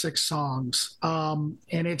 5 or 6 songs. And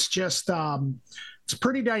it's just, it's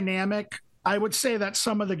pretty dynamic. I would say that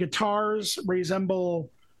some of the guitars resemble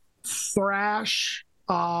thrash,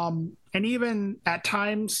 and even at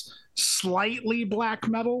times slightly black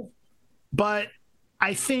metal, but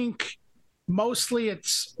I think mostly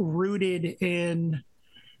it's rooted in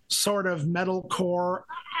sort of metalcore.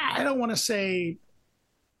 I don't want to say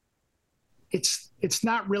it's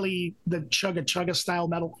not really the chugga chugga style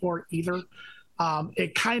metalcore either.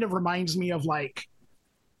 It kind of reminds me of like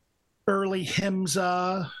early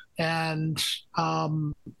Himza and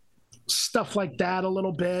stuff like that a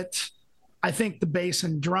little bit. I think the bass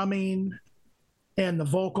and drumming and the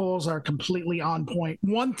vocals are completely on point.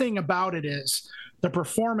 One thing about it is the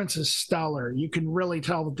performance is stellar. You can really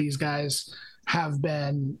tell that these guys have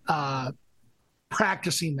been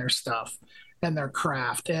practicing their stuff and their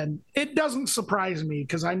craft. And it doesn't surprise me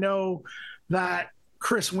because I know that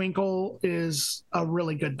Chris Winkle is a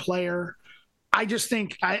really good player. I just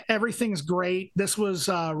think everything's great. This was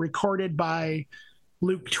recorded by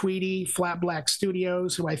Luke Tweedy, Flat Black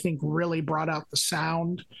Studios, who I think really brought out the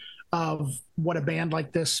sound of what a band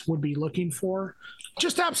like this would be looking for.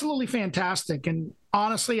 Just absolutely fantastic. And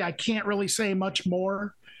honestly, I can't really say much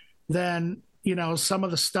more than, some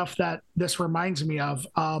of the stuff that this reminds me of.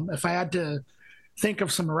 If I had to think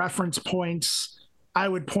of some reference points, I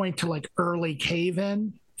would point to like early Cave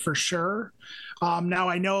In for sure. Now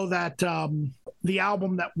I know that the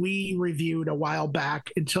album that we reviewed a while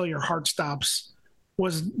back, Until Your Heart Stops,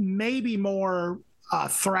 was maybe more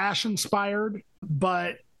thrash inspired,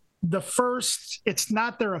 but it's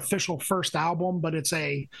not their official first album, but it's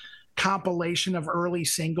a compilation of early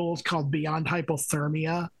singles called Beyond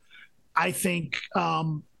Hypothermia. I think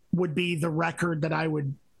would be the record that I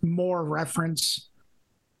would more reference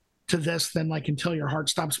to this than like Until Your Heart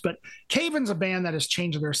Stops. But Cave In's a band that has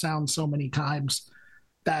changed their sound so many times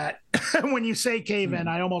that when you say Cave In,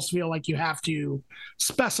 I almost feel like you have to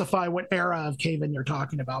specify what era of Cave In you're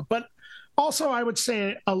talking about. But also, I would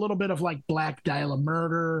say a little bit of like Black Dial of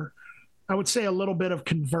Murder. I would say a little bit of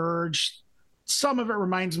Converge. Some of it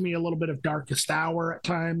reminds me a little bit of Darkest Hour at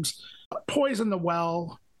times. Poison the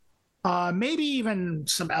Well. Maybe even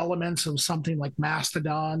some elements of something like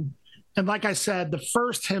Mastodon. And like I said, the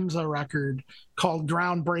first Himza record called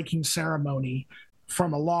Groundbreaking Ceremony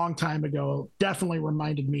from a long time ago definitely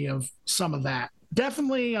reminded me of some of that.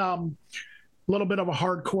 Definitely a little bit of a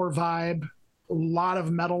hardcore vibe, a lot of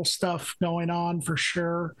metal stuff going on for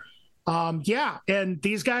sure. Yeah, and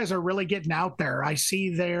these guys are really getting out there. I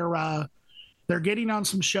see they're getting on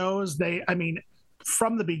some shows.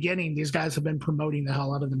 From the beginning, these guys have been promoting the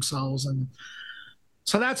hell out of themselves. And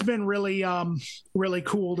so that's been really, really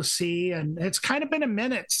cool to see. And it's kind of been a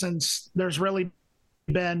minute since there's really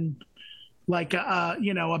been like, a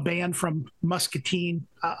band from Muscatine.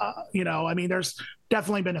 There's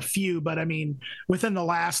definitely been a few, but within the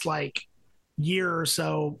last year or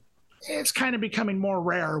so, it's kind of becoming more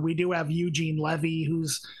rare. We do have Eugene Levy,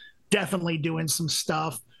 who's definitely doing some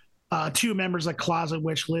stuff. 2 members of Closet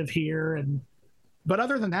Witch live here. But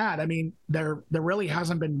other than that, there really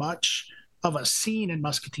hasn't been much of a scene in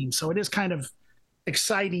Muscatine. So it is kind of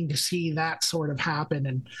exciting to see that sort of happen.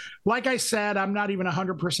 And like I said, I'm not even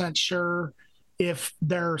 100% sure if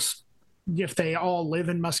they all live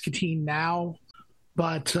in Muscatine now,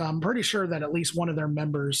 but I'm pretty sure that at least one of their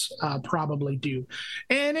members probably do.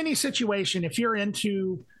 In any situation, if you're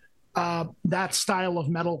into that style of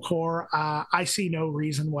metalcore, I see no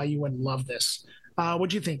reason why you wouldn't love this.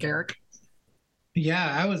 What'd you think, Eric?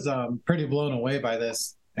 Yeah, I was pretty blown away by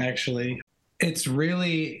this, actually. It's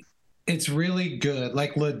really good,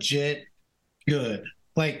 like legit good.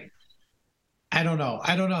 Like, I don't know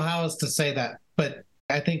how else to say that, but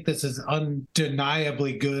I think this is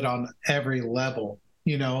undeniably good on every level,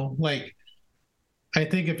 you know? Like, I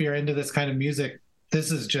think if you're into this kind of music,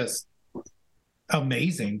 this is just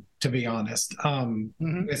amazing, to be honest.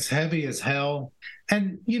 It's heavy as hell.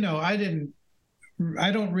 And, you know, I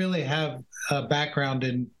don't really have a background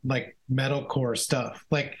in like metalcore stuff.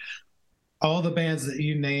 Like, all the bands that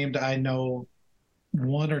you named, I know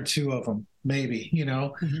one or two of them, maybe, you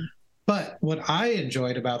know? But what I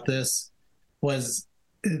enjoyed about this was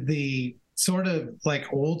the sort of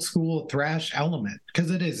like old school thrash element,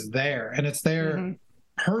 because it is there and it's there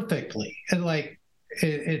perfectly. And like,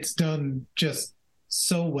 it's done just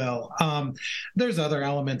so well. There's other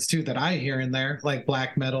elements too that I hear in there, like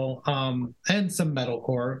black metal, and some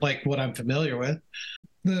metalcore, like what I'm familiar with.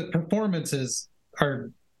 The performances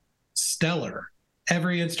are stellar.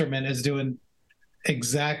 Every instrument is doing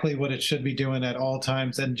exactly what it should be doing at all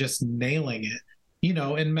times and just nailing it. You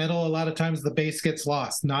know, in metal, a lot of times the bass gets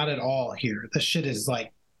lost. Not at all here. The shit is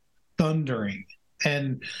like thundering.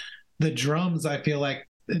 And the drums, I feel like,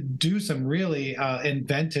 do some really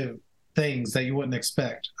inventive things that you wouldn't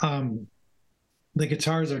expect. The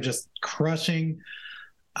guitars are just crushing.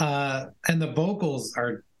 And the vocals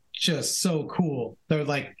are just so cool. They're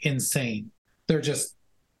like insane. They're just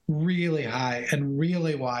really high and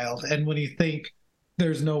really wild. And when you think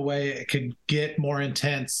there's no way it could get more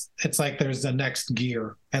intense, it's like there's the next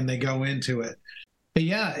gear and they go into it. But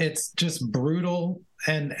yeah, it's just brutal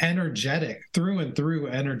and energetic, through and through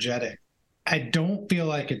energetic. I don't feel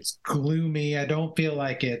like it's gloomy. I don't feel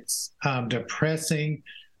like it's depressing.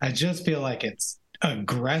 I just feel like it's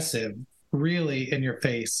aggressive, really in your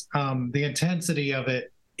face. The intensity of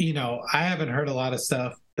it, you know, I haven't heard a lot of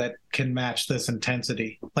stuff that can match this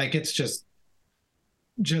intensity. Like, it's just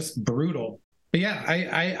brutal. But yeah,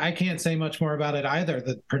 I can't say much more about it either.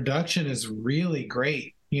 The production is really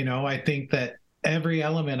great. You know, I think that every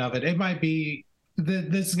element of it, it might be,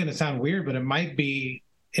 this is going to sound weird, but it might be,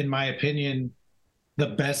 in my opinion, the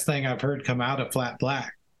best thing I've heard come out of Flat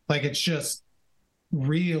Black. Like, it's just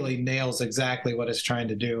really nails exactly what it's trying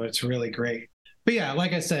to do. It's really great. But yeah,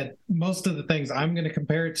 like I said, most of the things I'm going to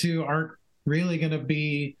compare it to aren't really going to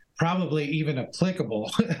be probably even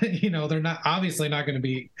applicable. You know, they're not, obviously not going to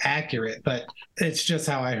be accurate, but it's just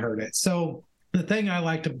how I heard it. So the thing I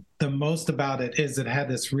liked the most about it is it had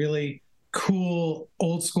this really cool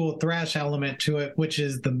old school thrash element to it, which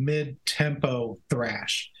is the mid-tempo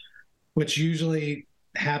thrash, which usually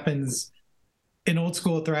happens in old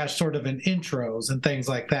school thrash sort of in intros and things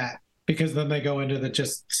like that, because then they go into the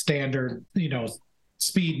just standard, you know,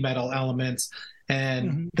 speed metal elements,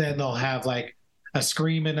 and then they'll have like a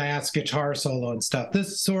screaming ass guitar solo and stuff.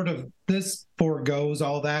 This forgoes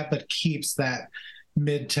all that, but keeps that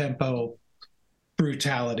mid-tempo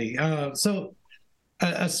brutality. So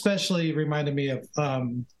especially reminded me of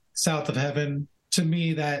South of Heaven. To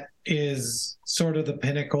me, that is sort of the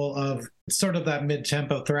pinnacle of sort of that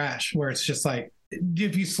mid-tempo thrash, where it's just like,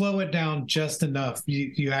 if you slow it down just enough,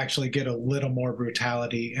 you actually get a little more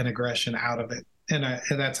brutality and aggression out of it. And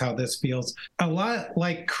that's how this feels. A lot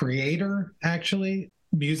like Kreator, actually,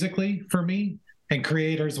 musically for me. And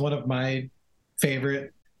Kreator is one of my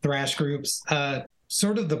favorite thrash groups.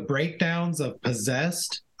 Sort of the breakdowns of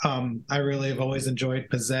Possessed. I really have always enjoyed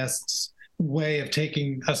Possessed's way of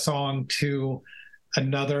taking a song to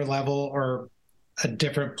another level or a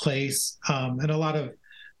different place. And a lot of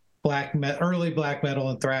early black metal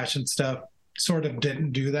and thrash and stuff sort of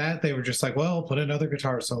didn't do that. They were just like, well, put another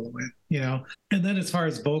guitar solo in, you know? And then as far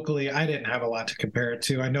as vocally, I didn't have a lot to compare it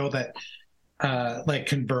to. I know that like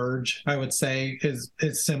Converge, I would say, is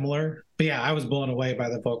similar. But yeah, I was blown away by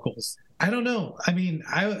the vocals. I don't know. I mean,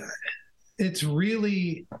 it's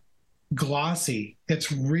really glossy.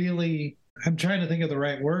 It's really, I'm trying to think of the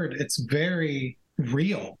right word. It's very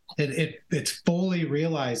real. It's fully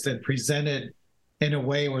realized and presented in a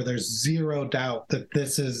way where there's zero doubt that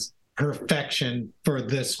this is perfection for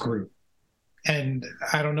this group. And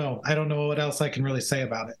I don't know what else I can really say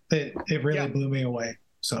about it. It really blew me away.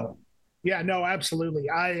 So yeah, no, absolutely.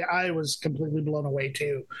 I was completely blown away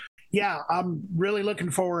too. yeah, I'm really looking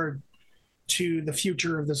forward to the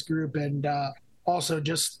future of this group, and also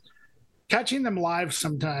just catching them live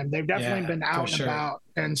sometime. They've definitely been out and about,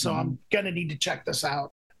 and so I'm gonna need to check this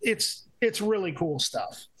out. It's really cool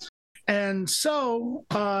stuff. And so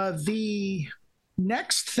the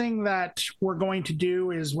next thing that we're going to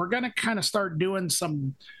do is we're going to kind of start doing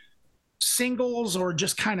some singles or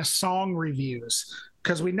just kind of song reviews,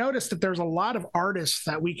 because we noticed that there's a lot of artists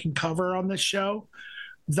that we can cover on this show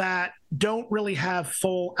that don't really have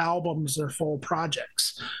full albums or full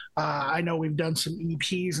projects. I know we've done some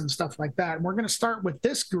EPs and stuff like that. And we're going to start with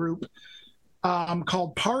this group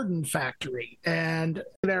called Pardon Factory, and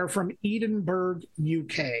they're from Edinburgh,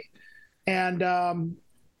 UK. And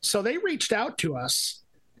so they reached out to us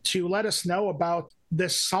to let us know about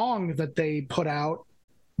this song that they put out.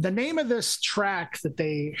 The name of this track that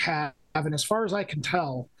they have, and as far as I can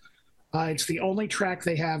tell, it's the only track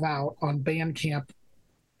they have out on Bandcamp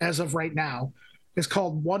as of right now, is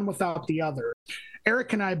called One Without the Other.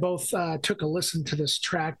 Eric and I both took a listen to this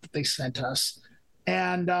track that they sent us.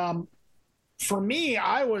 And for me,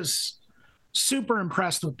 I was super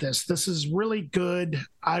impressed with this. This is really good.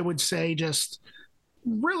 I would say just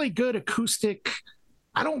really good acoustic.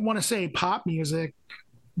 I don't want to say pop music,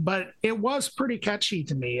 but it was pretty catchy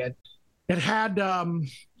to me. It had,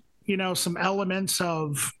 some elements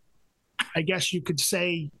of, I guess you could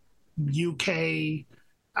say, UK.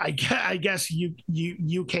 I guess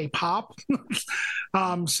UK pop.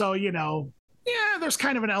 So, there's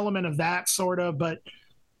kind of an element of that sort of, but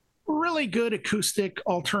really good acoustic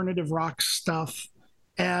alternative rock stuff.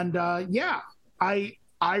 And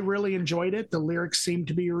I really enjoyed it. The lyrics seem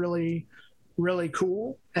to be really, really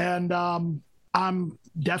cool. And I'm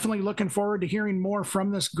definitely looking forward to hearing more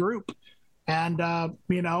from this group. And,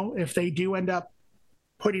 if they do end up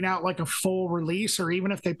putting out like a full release, or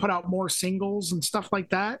even if they put out more singles and stuff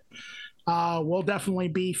like that, we'll definitely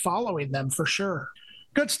be following them for sure.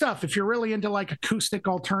 Good stuff. If you're really into like acoustic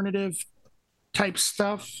alternative type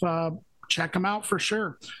stuff, check them out for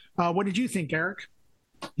sure. What did you think, Eric?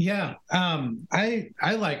 Yeah, I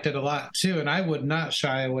liked it a lot too, and I would not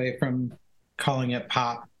shy away from calling it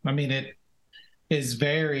pop. I mean, it is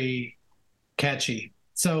very catchy.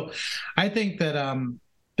 So I think that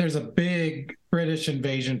there's a big British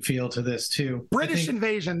invasion feel to this too. British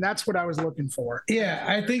invasion, that's what I was looking for. Yeah,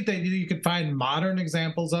 I think that you could find modern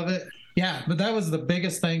examples of it. Yeah, but that was the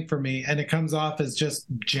biggest thing for me, and it comes off as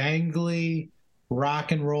just jangly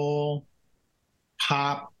rock and roll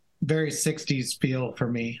pop, very 60s feel for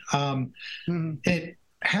me. It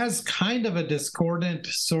has kind of a discordant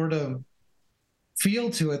sort of feel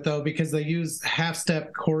to it though, because they use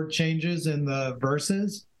half-step chord changes in the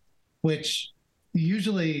verses, which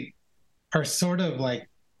usually are sort of like,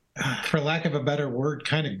 for lack of a better word,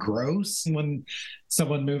 kind of gross when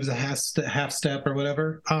someone moves a half step or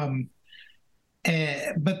whatever.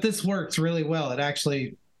 But this works really well. It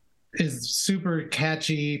actually is super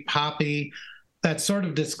catchy, poppy. That sort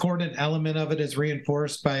of discordant element of it is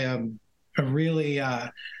reinforced by a really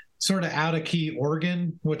sort of out of key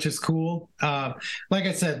organ, which is cool. Like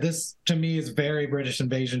I said, this to me is very British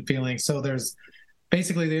invasion feeling. So there's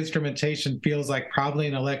basically the instrumentation feels like probably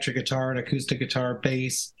an electric guitar, an acoustic guitar,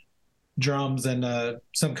 bass, drums, and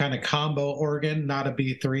some kind of combo organ, not a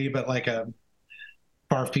B3, but like a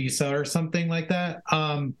Farfisa or something like that.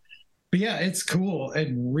 But yeah, it's cool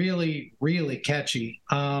and really, really catchy.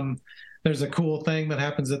 There's a cool thing that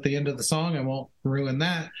happens at the end of the song. I won't ruin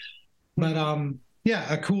that. But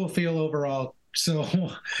a cool feel overall.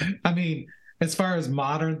 So, I mean, as far as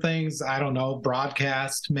modern things, I don't know,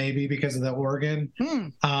 Broadcast, maybe because of the organ.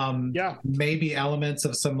 Maybe elements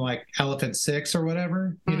of some like Elephant Six or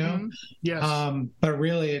whatever, you know? Yes. But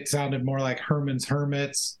really it sounded more like Herman's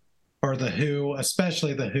Hermits or The Who,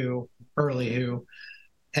 especially The Who, early Who,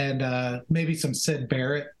 and maybe some Syd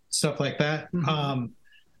Barrett, stuff like that.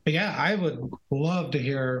 But yeah, I would love to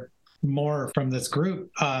hear more from this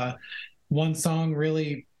group. One song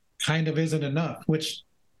really kind of isn't enough, which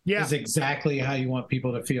is exactly how you want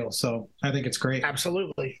people to feel. So I think it's great.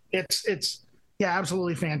 Absolutely. It's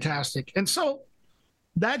absolutely fantastic. And so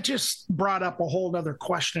that just brought up a whole other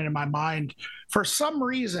question in my mind. For some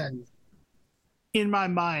reason in my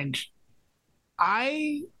mind,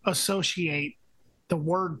 I associate the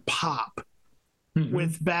word pop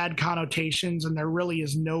with bad connotations, and there really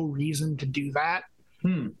is no reason to do that.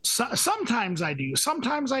 So, sometimes I do,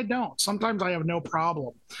 sometimes I don't, sometimes I have no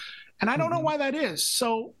problem. And I don't know why that is.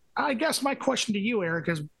 So I guess my question to you, Eric,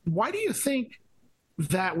 is why do you think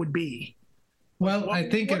that would be? Well, I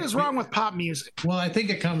think what is wrong with pop music? Well, I think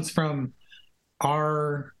it comes from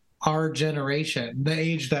our generation, the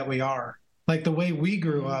age that we are. Like the way we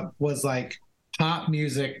grew up was like pop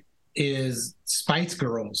music is Spice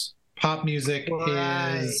Girls. Pop music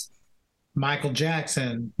is Michael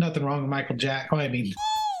Jackson. Nothing wrong with Michael Jackson. I mean,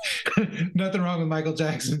 nothing wrong with Michael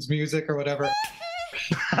Jackson's music or whatever.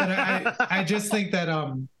 But I just think that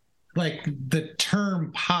like the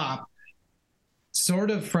term pop sort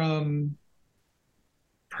of from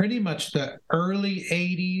pretty much the early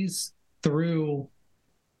 80s through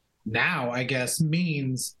now, I guess,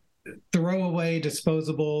 means throwaway,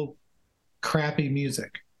 disposable, crappy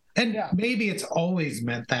music. And maybe it's always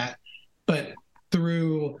meant that, but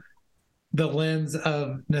through the lens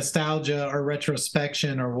of nostalgia or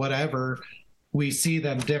retrospection or whatever, we see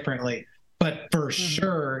them differently. But for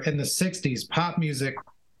sure, in the 60s, pop music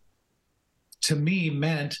to me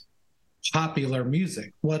meant popular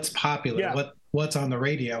music. What's popular? What's on the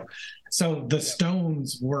radio? So the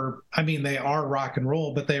Stones were, I mean, they are rock and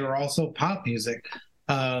roll, but they were also pop music.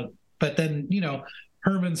 But then, you know,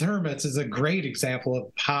 Herman's Hermits is a great example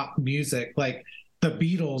of pop music. Like the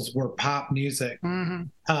Beatles were pop music.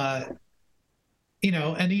 You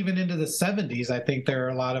know, and even into the 70s, I think there are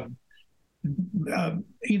a lot of,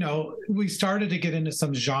 you know, we started to get into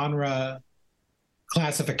some genre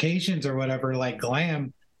classifications or whatever, like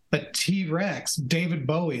glam, but T-Rex, David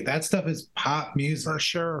Bowie, that stuff is pop music. For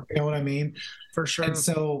sure. You know what I mean? For sure. And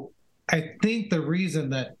so I think the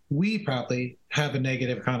reason that we probably have a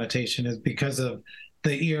negative connotation is because of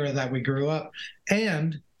the era that we grew up.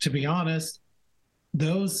 And to be honest,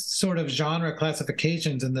 those sort of genre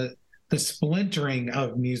classifications and the splintering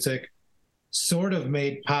of music sort of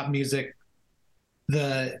made pop music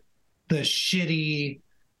the shitty,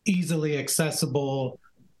 easily accessible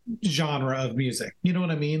genre of music. You know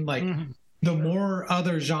what I mean? Like the more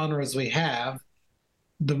other genres we have,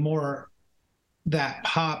 the more that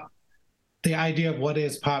pop, the idea of what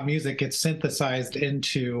is pop music gets synthesized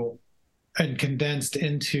into and condensed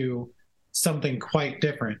into something quite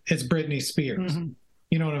different. It's Britney Spears.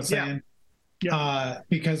 You know what I'm saying?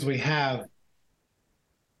 Because we have,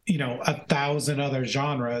 you know, 1,000 other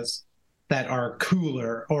genres that are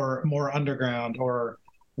cooler or more underground or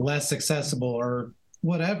less accessible or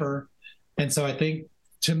whatever. And so I think,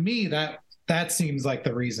 to me, that seems like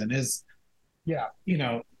the reason is, you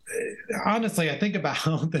know, honestly, I think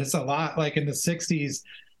about this a lot. Like in the 60s,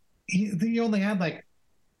 you only had like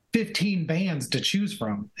 15 bands to choose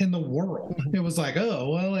from in the world. It was like, oh,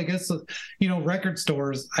 well, I guess, you know, record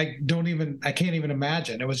stores, I can't even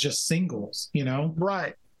imagine. It was just singles, you know?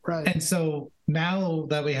 Right. And so now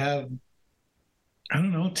that we have, I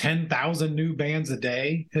don't know, 10,000 new bands a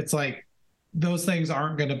day, it's like those things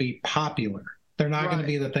aren't going to be popular. They're not going to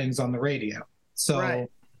be the things on the radio. So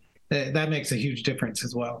that makes a huge difference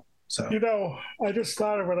as well. So, you know, I just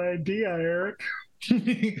thought of an idea, Eric.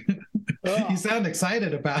 You sound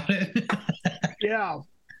excited about it. Yeah.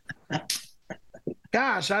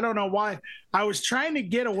 Gosh, I don't know why. I was trying to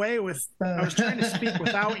get away with, I was trying to speak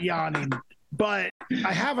without yawning, but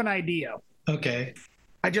I have an idea. Okay.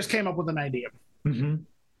 I just came up with an idea.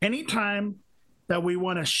 Anytime that we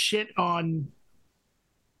want to shit on,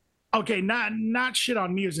 okay, not shit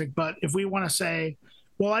on music, but if we want to say,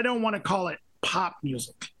 well, I don't want to call it pop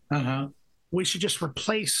music. We should just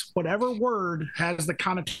replace whatever word has the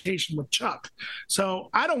connotation with Chuck. So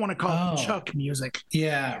I don't want to call it Chuck music.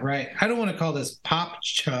 Yeah, right. I don't want to call this Pop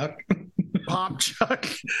Chuck. Pop Chuck.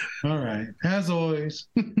 All right. As always,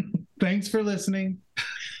 thanks for listening.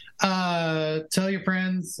 Tell your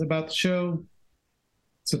friends about the show.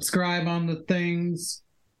 Subscribe on the things.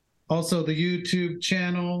 Also, the YouTube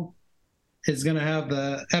channel is going to have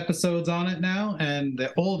the episodes on it now, and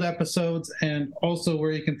the old episodes, and also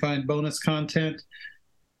where you can find bonus content.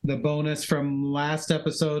 The bonus from last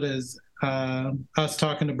episode is us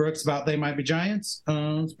talking to Brooks about They Might Be Giants.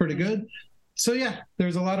 It's pretty good. So yeah,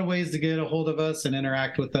 there's a lot of ways to get a hold of us and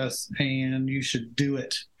interact with us, and you should do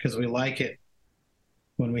it because we like it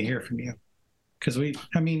when we hear from you. Because we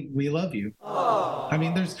love you. I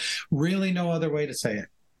mean, there's really no other way to say it.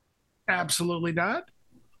 Absolutely not.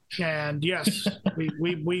 And yes,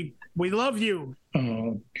 we love you.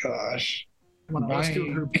 Oh gosh. Come on, let's do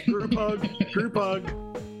a group hug. Group hug.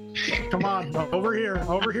 Come on, over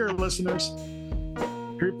here, listeners.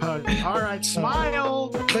 Group hug. All right, smile.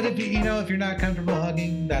 But if if you're not comfortable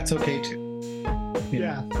hugging, that's okay too. You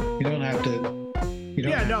don't have to. You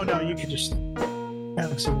can just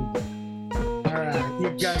absolutely. All right, you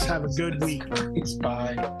guys have a good week.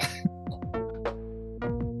 Bye.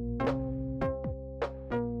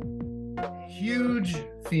 Huge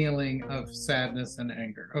feeling of sadness and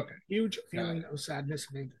anger. Okay. Huge feeling of sadness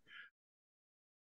and anger.